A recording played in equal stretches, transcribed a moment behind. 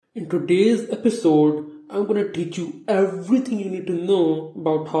In today's episode, I'm going to teach you everything you need to know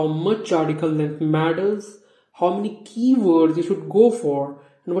about how much article length matters, how many keywords you should go for,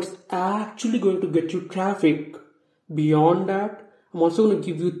 and what's actually going to get you traffic. Beyond that, I'm also going to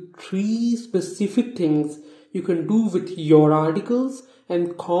give you 3 specific things you can do with your articles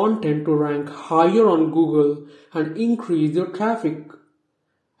and content to rank higher on Google and increase your traffic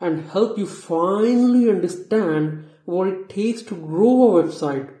and help you finally understand what it takes to grow a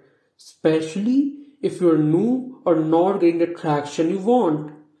website, especially if you're new or not getting the traction you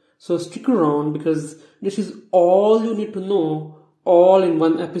want. So stick around because this is all you need to know all in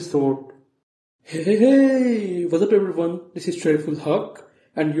one episode. Hey, what's up everyone? This is Shariful Haq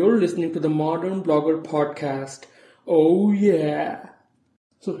and you're listening to the Modern Blogger Podcast. Oh yeah!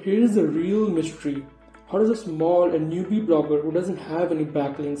 So here's the real mystery. How does a small and newbie blogger who doesn't have any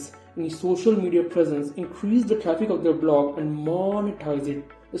backlinks, any social media presence, increase the traffic of their blog and monetize it,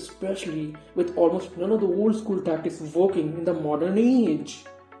 especially with almost none of the old school tactics working in the modern age?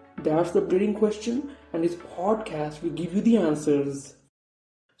 That's the breeding question, and this podcast will give you the answers.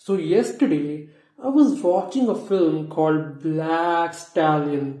 So yesterday, I was watching a film called Black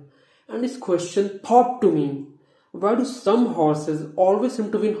Stallion, and this question popped to me. Why do some horses always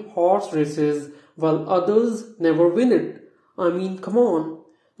seem to win horse races while others never win it? I mean, come on,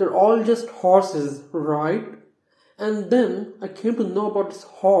 they're all just horses, right? And then I came to know about this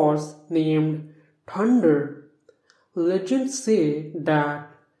horse named Thunder. Legends say that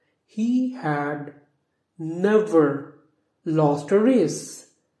he had never lost a race.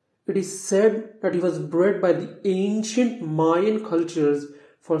 It is said that he was bred by the ancient Mayan cultures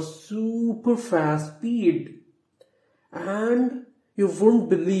for super fast speed. And you wouldn't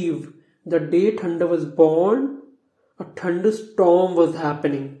believe the day Thunder was born, a thunderstorm was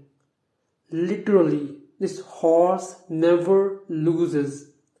happening. Literally, this horse never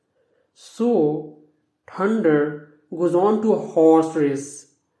loses. So, Thunder goes on to a horse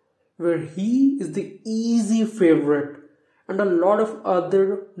race where he is the easy favorite and a lot of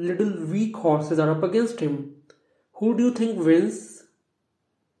other little weak horses are up against him. Who do you think wins?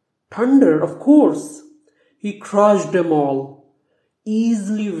 Thunder, of course. He crushed them all.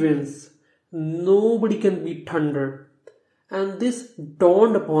 Easily wins. Nobody can beat Thunder. And this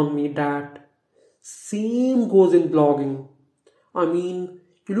dawned upon me that same goes in blogging. I mean,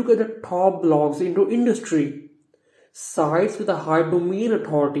 you look at the top blogs in the industry. Sites with a high domain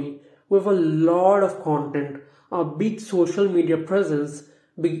authority, with a lot of content, a big social media presence,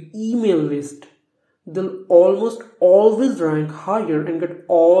 big email list. They'll almost always rank higher and get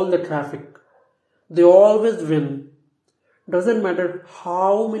all the traffic. They always win. Doesn't matter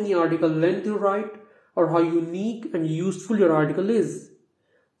how many article length you write or how unique and useful your article is.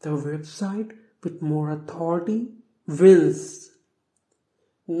 The website with more authority wins.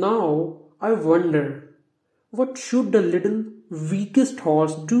 Now I wonder, what should the little weakest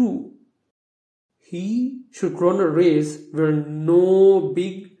horse do? He should run a race where no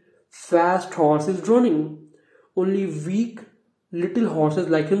big fast horse is running. Only weak little horses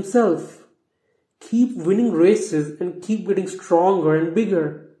like himself. Keep winning races and keep getting stronger and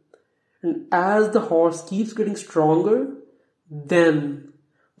bigger. And as the horse keeps getting stronger, then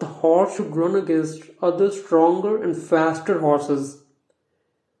the horse should run against other stronger and faster horses.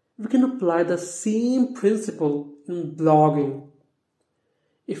 We can apply the same principle in blogging.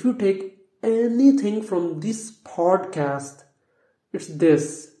 If you take anything from this podcast, it's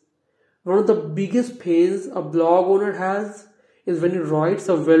this. One of the biggest pains a blog owner has is when he writes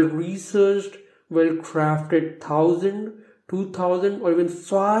a well-researched, well-crafted 1,000, 2,000 or even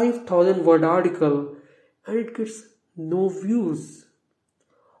 5,000 word article and it gets no views.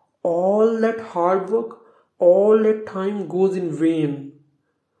 All that hard work, all that time goes in vain.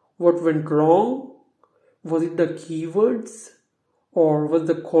 What went wrong? Was it the keywords? Or was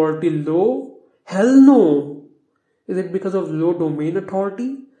the quality low? Hell no! Is it because of low domain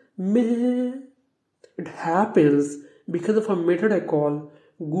authority? Meh. It happens because of a method I call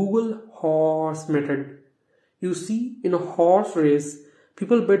Google Horse Method. You see, in a horse race,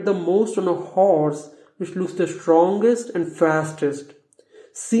 people bet the most on a horse which looks the strongest and fastest.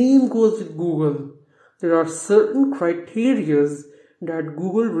 Same goes with Google. There are certain criteria that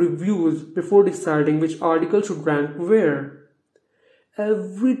Google reviews before deciding which article should rank where.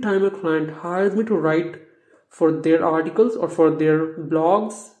 Every time a client hires me to write for their articles or for their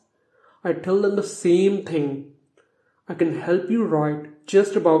blogs, I tell them the same thing. I can help you write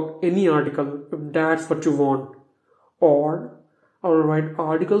just about any article if that's what you want. Or I will write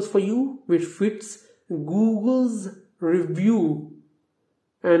articles for you which fits Google's review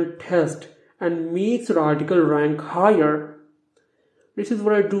and test and makes your article rank higher. This is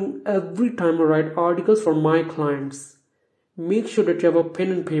what I do every time I write articles for my clients. Make sure that you have a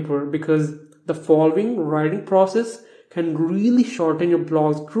pen and paper because the following writing process can really shorten your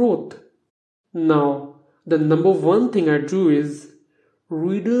blog's growth. Now, the number one thing I do is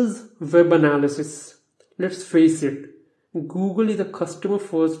readers' web analysis. Let's face it, Google is a customer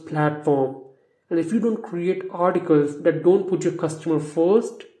first platform, and if you don't create articles that don't put your customer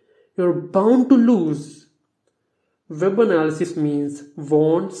first, you're bound to lose. Web analysis means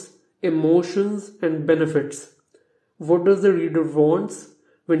wants, emotions, and benefits. What does the reader wants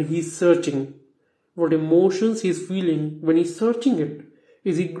when he's searching? What emotions he's feeling when he's searching it?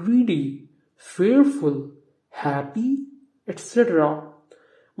 Is he greedy, fearful, happy, etc.?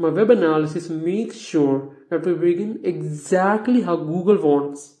 My web analysis makes sure that we begin exactly how Google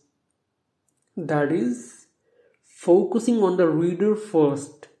wants. That is, focusing on the reader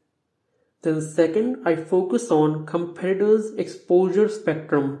first. Then second, I focus on competitors' exposure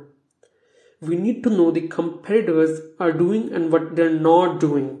spectrum. We need to know the competitors are doing and what they're not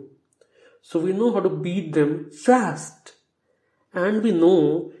doing. So we know how to beat them fast. And we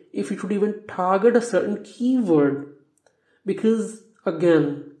know if we should even target a certain keyword. Because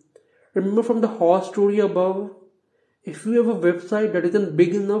again, remember from the horse story above, if you have a website that isn't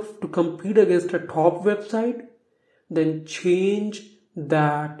big enough to compete against a top website, then change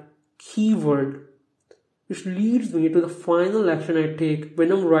that keyword. Which leads me to the final action I take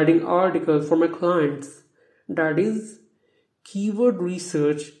when I'm writing articles for my clients. That is, keyword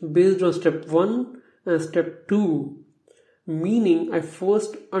research based on step 1 and step 2. Meaning I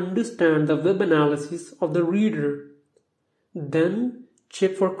first understand the web analysis of the reader. Then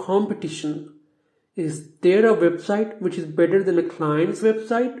check for competition. Is there a website which is better than a client's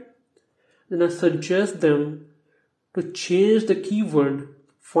website? Then I suggest them to change the keyword,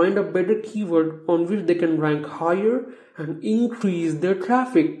 find a better keyword on which they can rank higher and increase their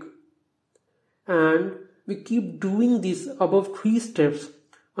traffic. And we keep doing these above 3 steps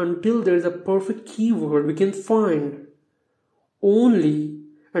until there is a perfect keyword we can find. Only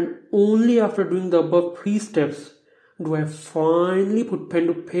and only after doing the above 3 steps do I finally put pen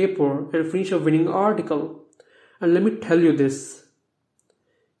to paper and finish a winning article. And let me tell you this.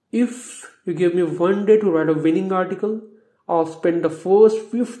 If you give me 1 day to write a winning article, I'll spend the first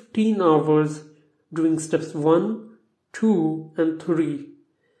 15 hours doing steps 1, 2 and 3.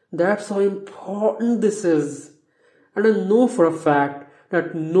 That's how important this is. And I know for a fact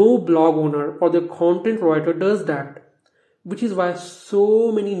that no blog owner or the content writer does that. Which is why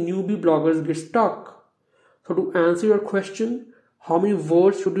so many newbie bloggers get stuck. So to answer your question, how many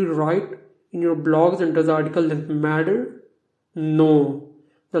words should you write in your blogs and does the article length matter? No.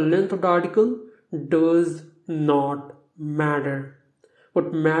 The length of the article does not matter.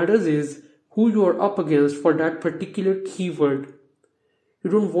 What matters is who you are up against for that particular keyword. You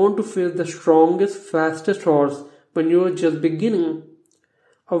don't want to face the strongest, fastest horse when you are just beginning.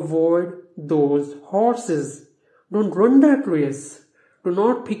 Avoid those horses. Don't run that race. Do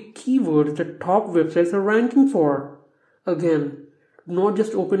not pick keywords that top websites are ranking for. Again, do not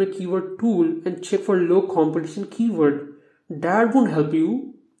just open a keyword tool and check for low competition keyword. That won't help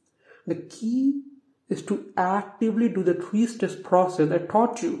you. The key is to actively do the 3 steps process I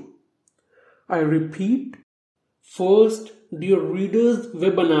taught you. I repeat, first do your reader's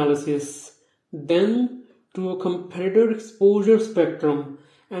web analysis, then do a competitor exposure spectrum,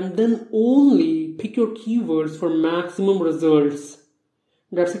 and then only pick your keywords for maximum results.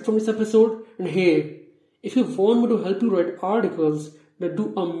 That's it from this episode. And hey, if you want me to help you write articles that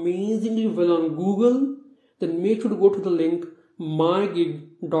do amazingly well on Google, then make sure to go to the link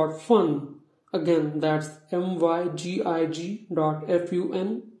mygig.fun. Again, that's mygig.fun.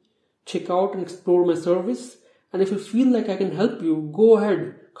 Check out and explore my service. And if you feel like I can help you, go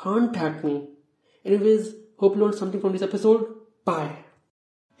ahead, contact me. Anyways, hope you learned something from this episode. Bye.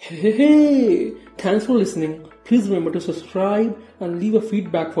 Hey, thanks for listening. Please remember to subscribe and leave a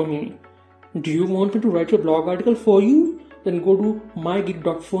feedback for me. Do you want me to write your blog article for you? Then go to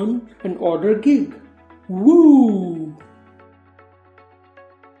mygig.fun and order a gig. Woo!